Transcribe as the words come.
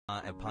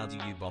Epadu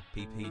bop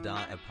pp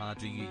da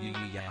epadu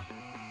ya.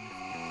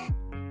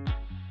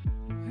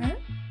 Huh?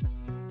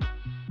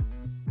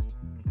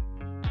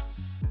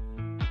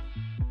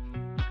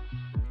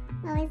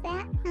 What was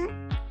that? Huh?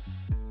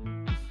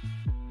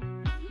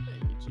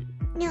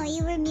 No,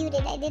 you were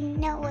muted. I didn't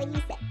know what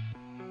you said.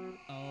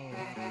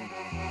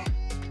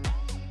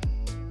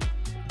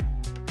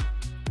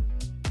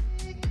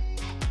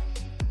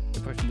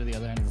 They're pushing to the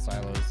other end of the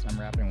silos. I'm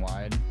wrapping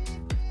wide.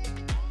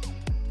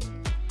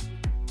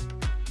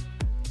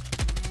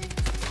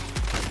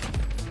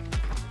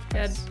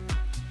 Dead.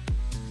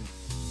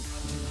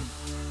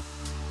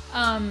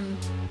 Remember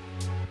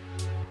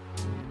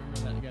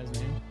that guy's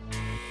name?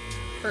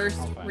 First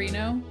I'll find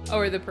Reno? Oh,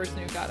 or the person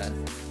who got us.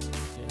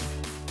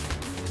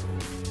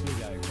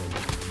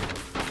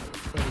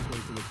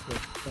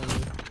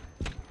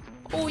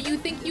 Oh, you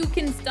think you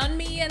can stun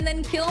me and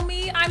then kill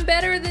me? I'm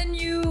better than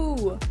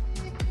you!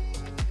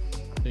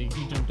 He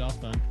jumped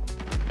off then.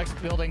 Next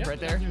building, right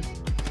there.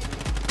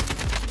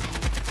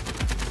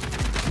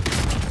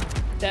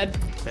 Dead.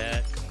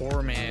 That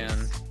poor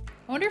man.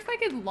 I wonder if I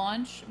could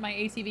launch my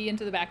ATV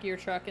into the back of your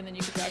truck and then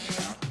you could drive me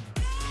around.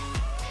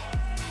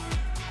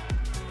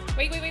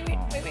 Wait.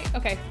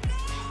 Okay.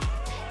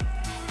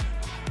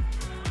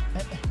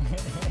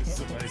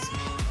 So nice.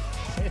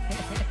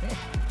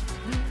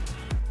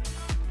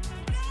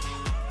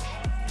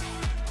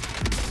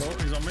 Oh,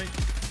 he's on me.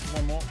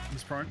 One more.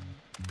 He's prone.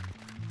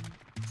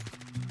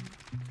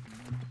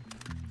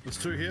 There's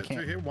two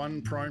here.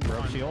 One prone.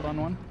 Broke shield on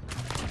one.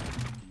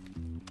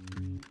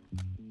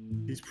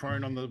 He's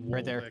prone on the wall.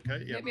 Right there.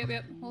 Okay.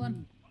 Yep. Hold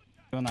on.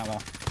 Doing that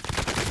wall.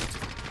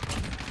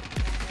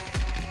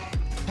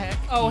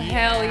 Oh,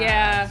 hell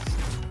yeah.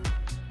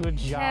 Good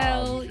job.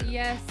 Hell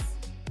yes,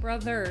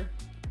 brother.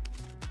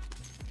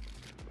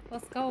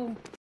 Let's go.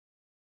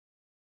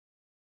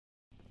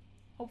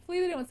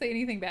 Hopefully they don't say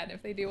anything bad, and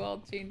if they do,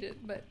 I'll change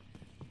it, but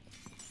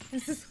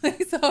this is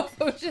like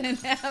South Ocean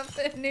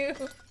Avenue,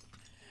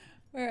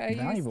 where I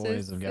Valley used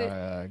boys to have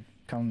gotta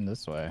come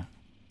this way.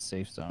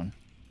 Safe zone.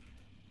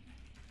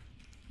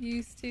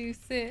 used to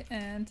sit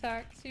and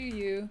talk to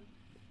you.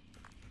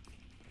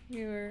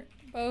 We were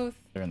both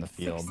They're in the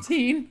field.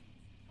 16.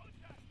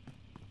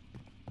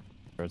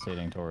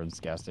 Rotating towards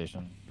gas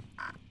station.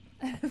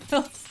 It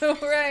felt so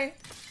right.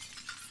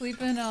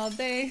 Sleeping all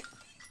day.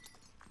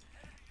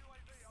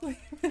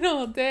 Sleeping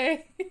all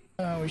day.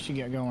 We should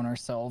get going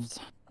ourselves.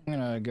 I'm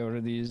gonna go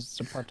to these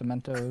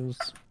apartamentos.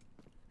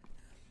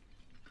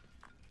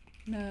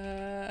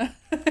 Nah.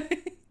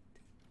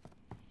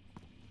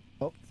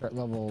 Oh, threat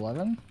level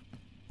 11.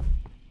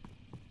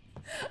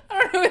 I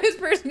don't know who this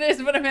person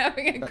is, but I'm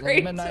having a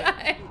great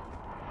midnight.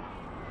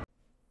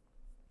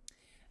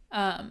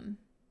 time.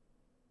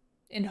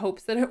 In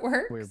hopes that it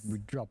works. Where we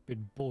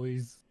dropping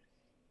boys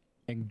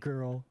and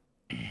girl.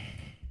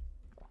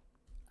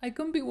 I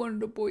can be one of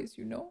the boys,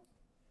 you know.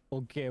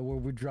 Okay, where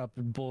we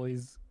dropping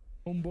boys.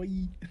 Oh boy.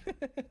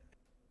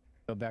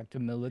 Go back to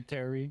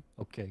military.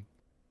 Okay.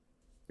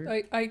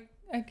 I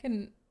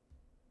can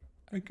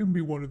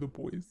be one of the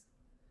boys.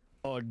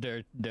 Oh, there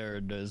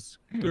it is.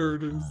 There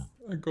it is.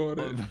 I got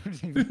it.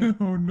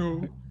 Oh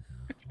no.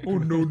 Oh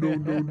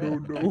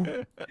no.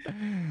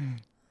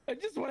 I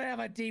just want to have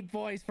a deep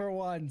voice for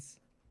once.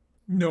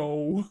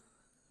 No.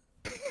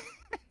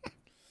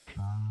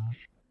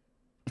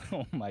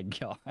 Oh my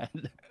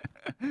god.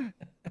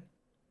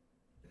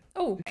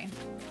 Oh. Okay.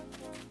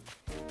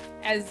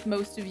 As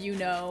most of you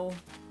know,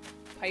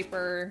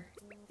 Piper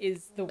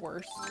is the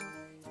worst.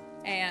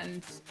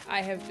 And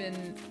I have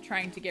been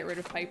trying to get rid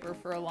of Piper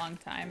for a long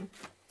time.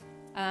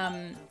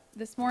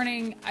 This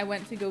morning I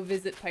went to go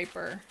visit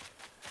Piper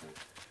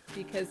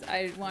because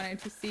I wanted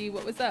to see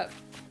what was up.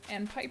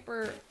 And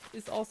Piper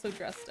is also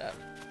dressed up.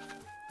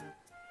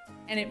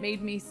 And it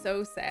made me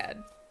so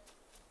sad.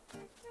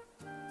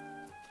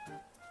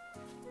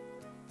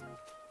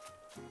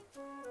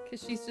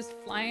 Because she's just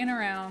flying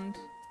around,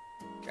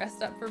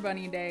 dressed up for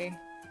Bunny Day.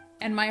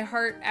 And my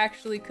heart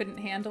actually couldn't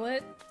handle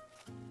it.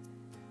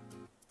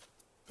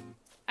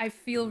 I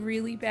feel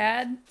really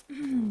bad,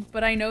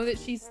 but I know that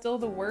she's still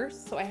the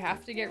worst, so I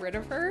have to get rid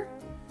of her.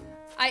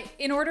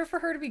 In order for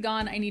her to be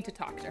gone, I need to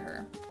talk to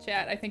her.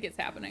 Chat, I think it's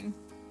happening.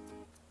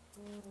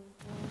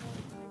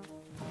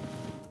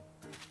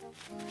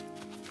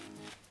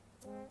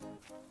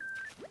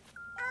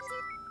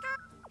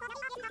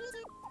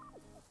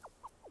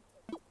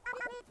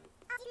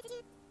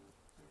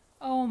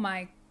 Oh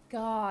my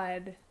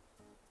god.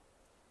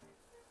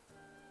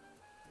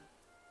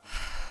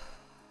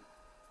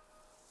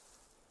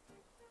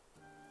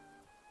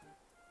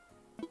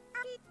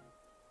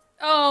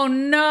 Oh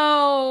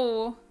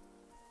no!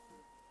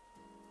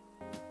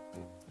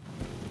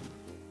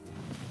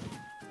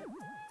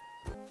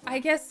 I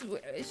guess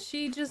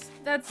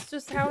that's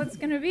just how it's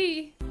gonna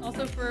be.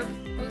 Also, for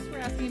folks who were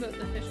asking about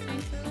the fish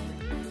tank earlier.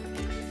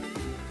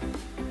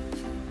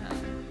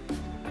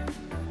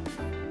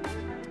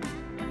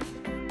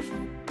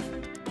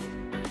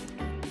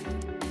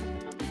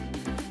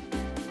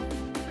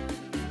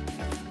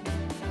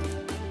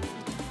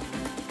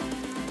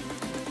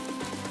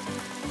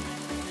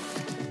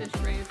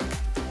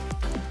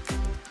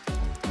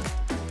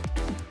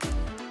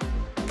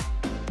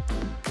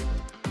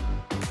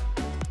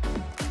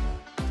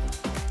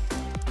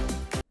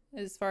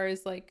 as far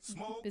as like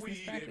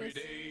business practice.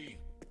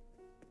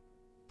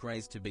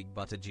 Praise to Big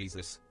Butter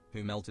Jesus,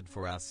 who melted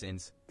for our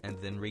sins, and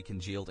then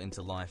recongealed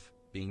into life,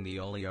 being the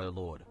Olio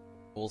Lord.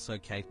 Also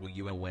Kate, were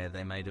you aware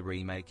they made a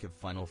remake of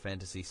Final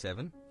Fantasy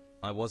VII?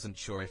 I wasn't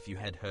sure if you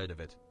had heard of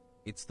it.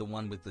 It's the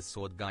one with the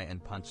sword guy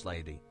and punch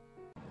lady.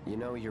 You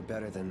know you're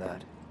better than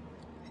that.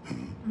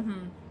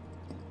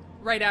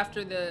 Right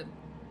after the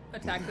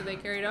attack that they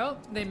carried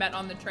out, they met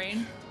on the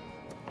train,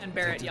 and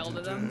Barrett yelled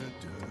at them.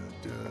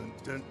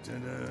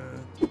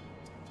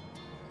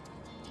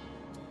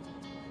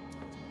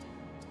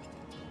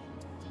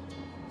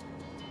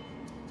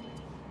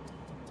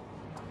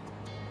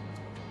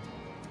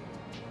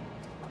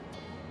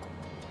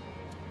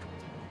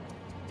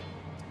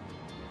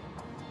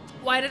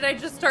 Why did I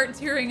just start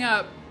tearing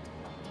up?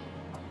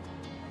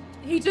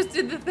 He just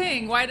did the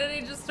thing. Why did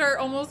I just start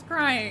almost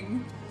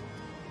crying?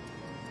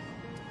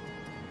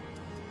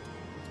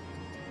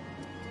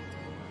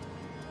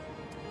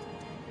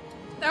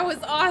 That was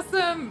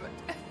awesome.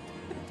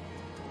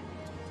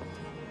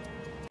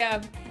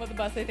 Yeah, with the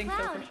bus, I think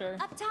so for sure.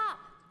 Up top.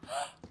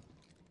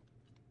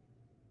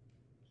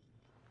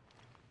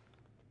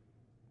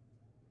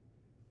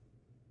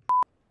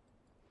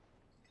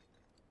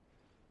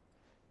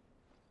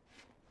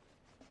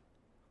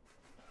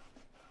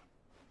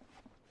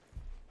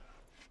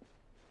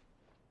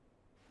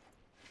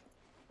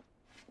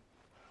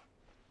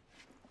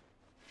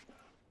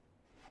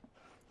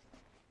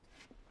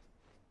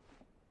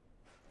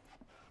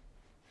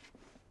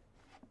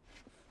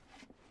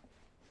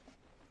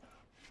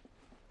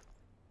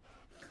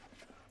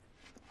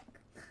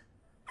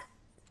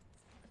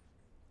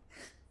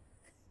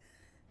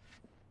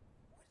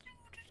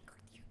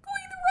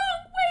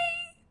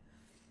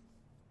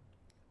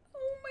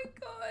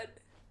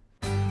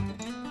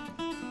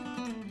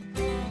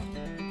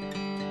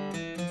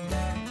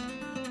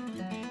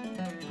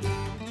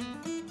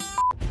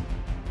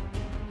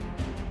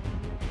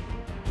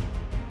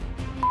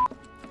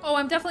 Oh,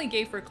 I'm definitely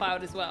gay for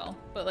Cloud as well,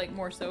 but like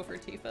more so for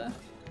Tifa.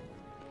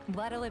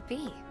 What'll it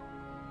be?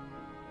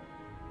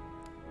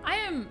 I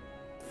am...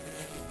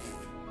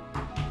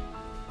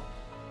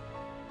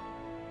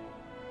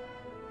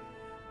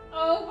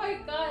 Oh my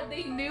god,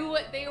 they knew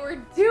what they were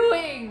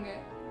doing!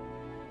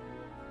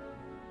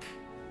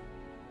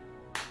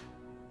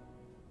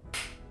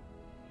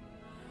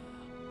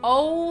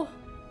 Oh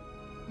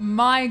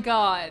my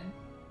god.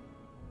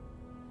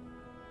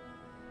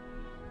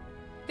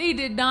 They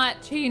did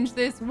not change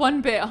this one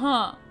bit,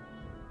 huh?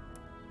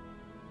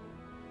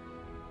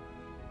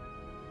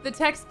 The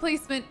text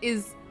placement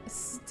is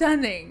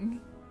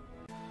stunning.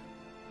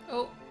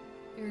 Oh,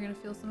 you're gonna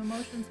feel some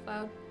emotions,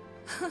 Cloud.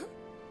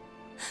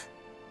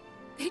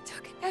 They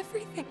took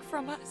everything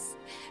from us.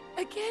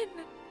 Again.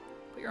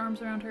 Put your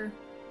arms around her.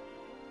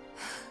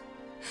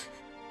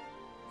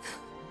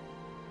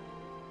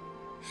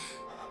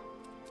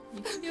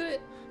 You can do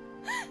it.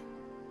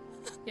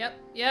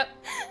 Yep.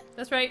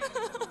 That's right.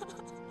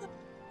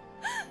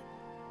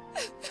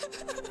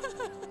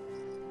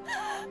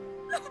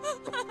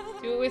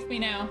 Do it with me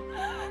now.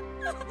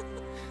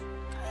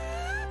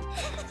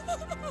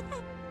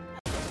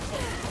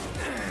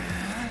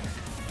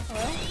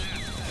 Hello?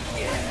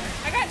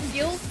 I got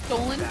gills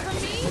stolen from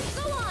me?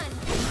 Go on.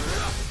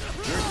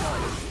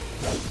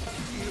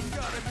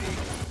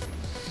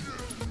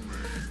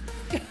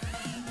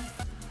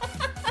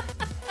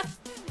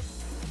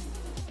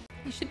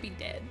 You should be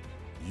dead.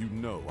 You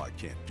know I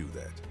can't do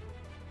that.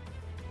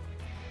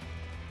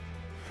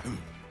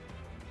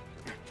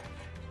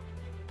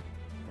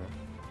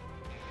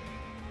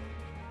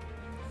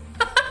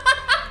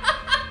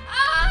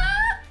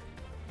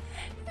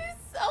 His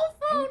cell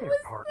phone Hey there, was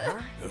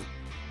partner.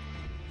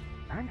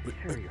 I'm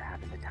sure you're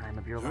having the time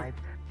of your life.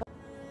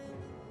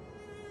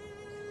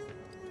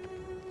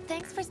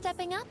 Thanks for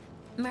stepping up,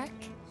 Merc.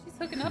 She's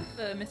hooking up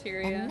the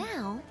materia. And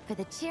now for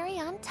the cherry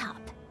on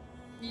top.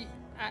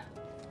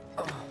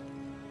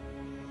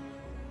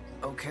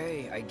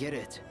 Okay, I get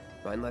it.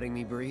 Mind letting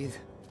me breathe?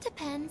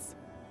 Depends.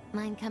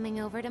 Mind coming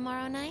over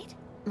tomorrow night?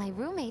 My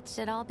roommates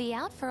should all be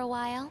out for a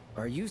while.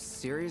 Are you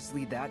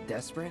seriously that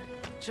desperate?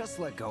 Just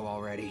let go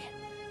already.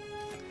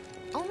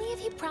 Only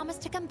if you promise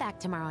to come back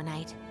tomorrow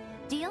night.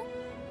 Deal?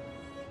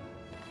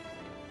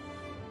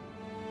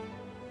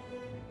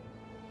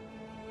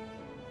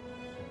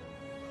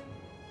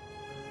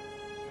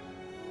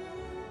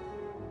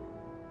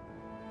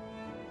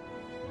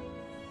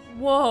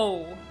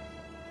 Whoa.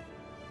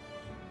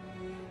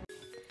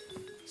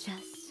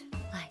 Just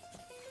like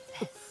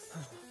this.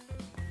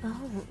 Oh,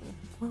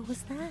 what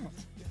was that?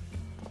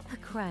 A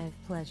cry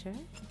of pleasure?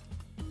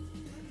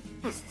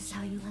 Is this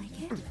how you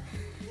like it?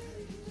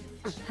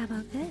 How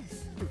about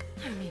this?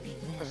 Or maybe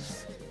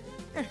this?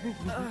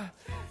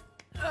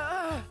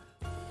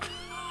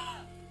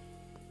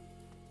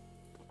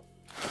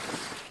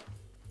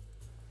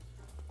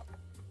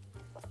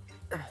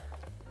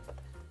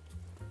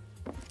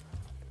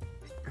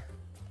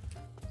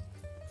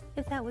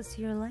 If that was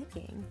to your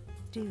liking,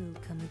 do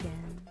come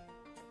again.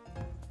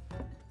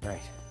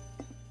 Right.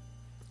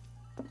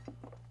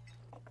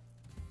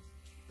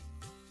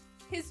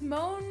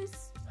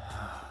 moans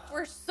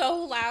were so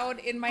loud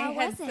in my How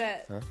was it?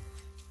 headset. Huh?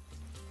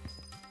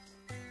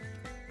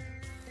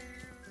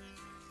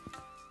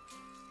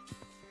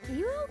 Are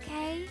you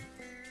okay?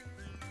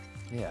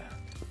 Yeah.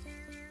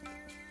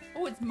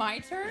 Oh, it's my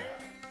turn?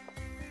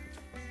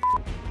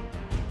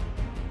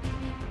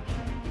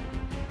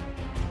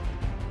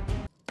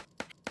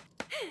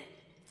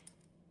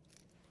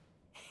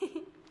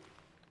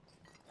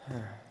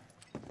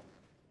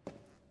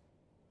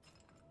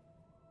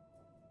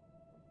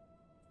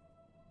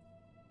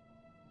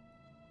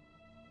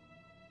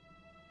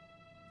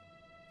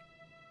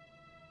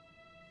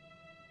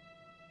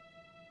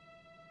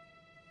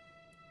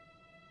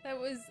 That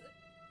was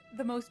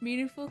the most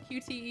meaningful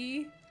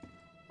QTE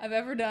I've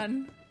ever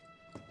done.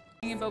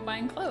 Thinking about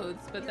buying clothes,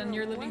 but then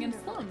you're living in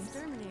slums.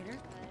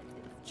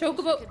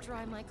 Chocobo. Could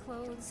dry my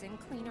clothes in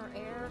cleaner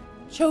air.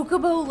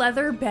 Chocobo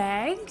leather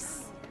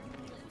bags?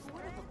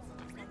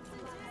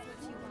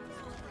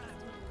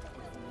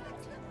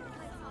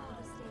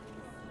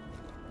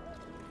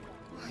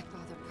 Why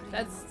bother putting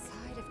That's- them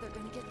outside if they're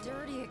gonna get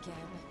dirty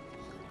again?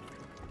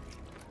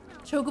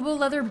 Chocobo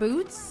leather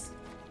boots?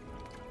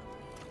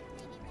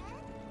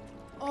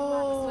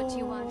 Oh, That's what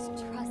you want.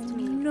 Trust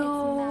me.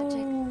 no. It's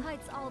magic.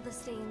 Hides all the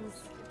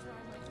stains.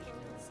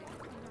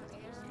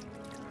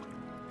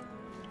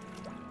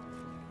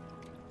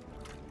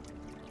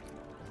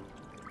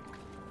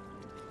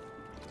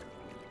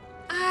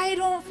 I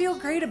don't feel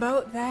great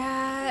about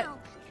that. No,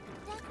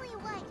 definitely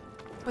white.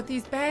 But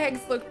these bags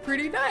look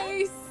pretty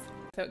nice.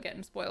 Without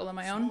getting spoiled on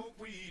my own.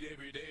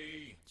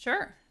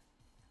 Sure.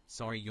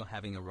 Sorry you're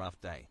having a rough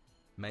day.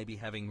 Maybe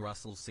having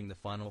Russell sing the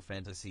Final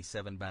Fantasy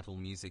VII battle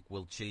music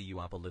will cheer you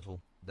up a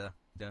little.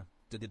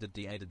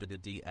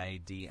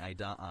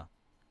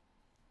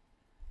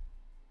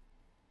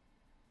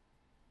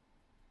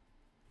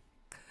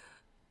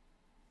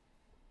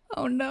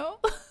 Oh no.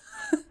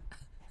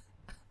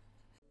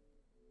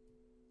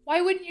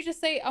 Why wouldn't you just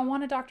say, I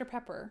want a Dr.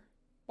 Pepper?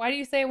 Why do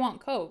you say I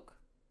want Coke?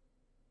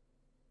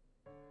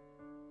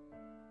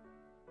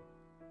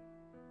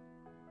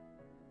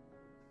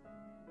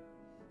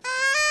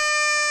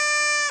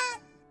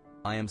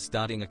 I am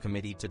starting a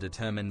committee to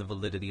determine the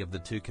validity of the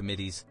two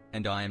committees,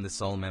 and I am the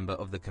sole member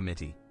of the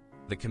committee.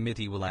 The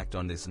committee will act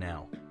on this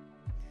now.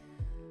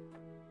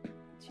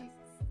 Jesus.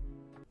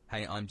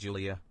 Hey, I'm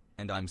Julia,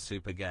 and I'm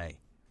super gay.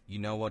 You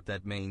know what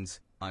that means?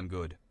 I'm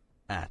good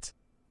at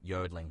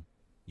yodeling.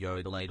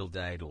 Yodel dadle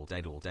dadle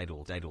dadle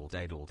dadle dadle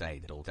dadle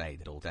dadle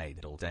dadle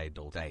dadle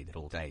dadle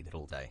dadle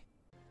dadle day.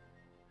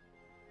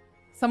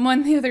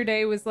 Someone the other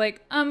day was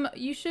like,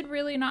 you should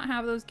really not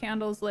have those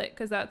candles lit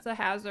because that's a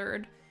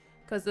hazard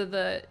because of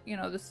the, you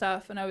know, the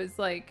stuff. And I was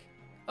like,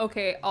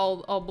 okay,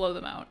 I'll blow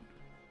them out.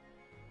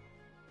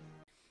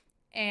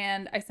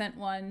 And I sent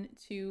one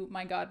to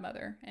my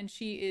godmother, and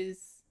she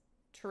is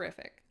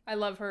terrific. I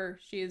love her.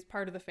 She is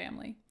part of the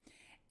family.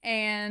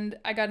 And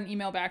I got an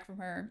email back from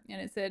her,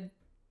 and it said,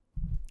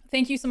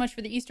 thank you so much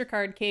for the Easter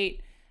card,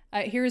 Kate.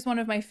 Here is one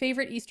of my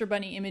favorite Easter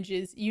bunny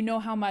images. You know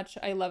how much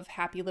I love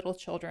happy little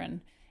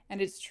children.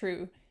 And it's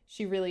true.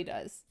 She really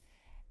does.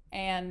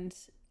 And,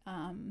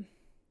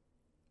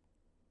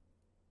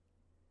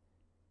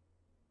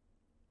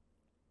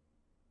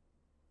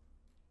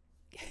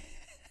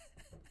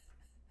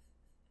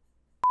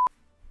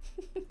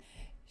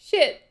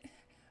 shit.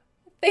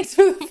 Thanks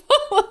for the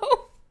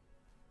follow.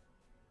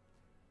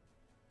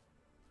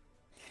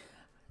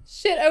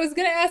 Shit, I was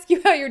gonna ask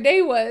you how your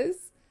day was.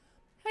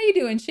 How you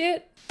doing,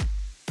 shit?